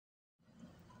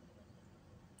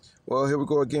Well, here we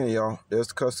go again, y'all. There's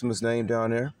the customer's name down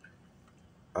there.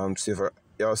 See if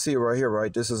y'all see it right here,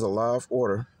 right? This is a live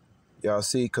order. Y'all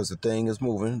see, because the thing is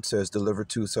moving. It says delivered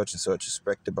to such and such,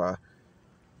 expected by.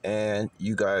 And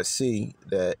you guys see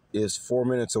that it's 4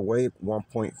 minutes away,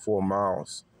 1.4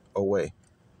 miles away.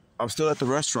 I'm still at the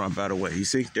restaurant, by the way. You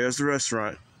see, there's the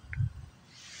restaurant.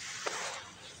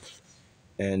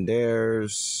 And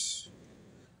it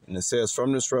says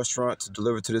from this restaurant to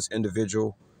deliver to this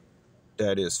individual,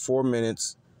 that is 4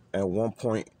 minutes and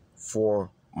 1.4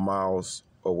 miles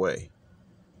away.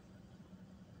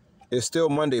 It's still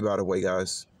Monday, by the way,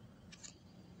 guys.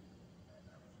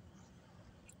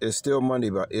 It's still Monday,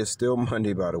 by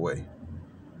the way.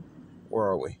 Where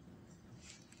are we?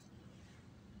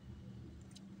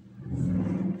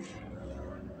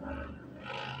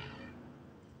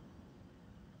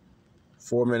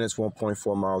 Four minutes,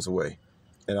 1.4 miles away.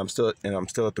 And I'm still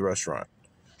at the restaurant.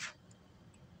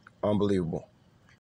 Unbelievable.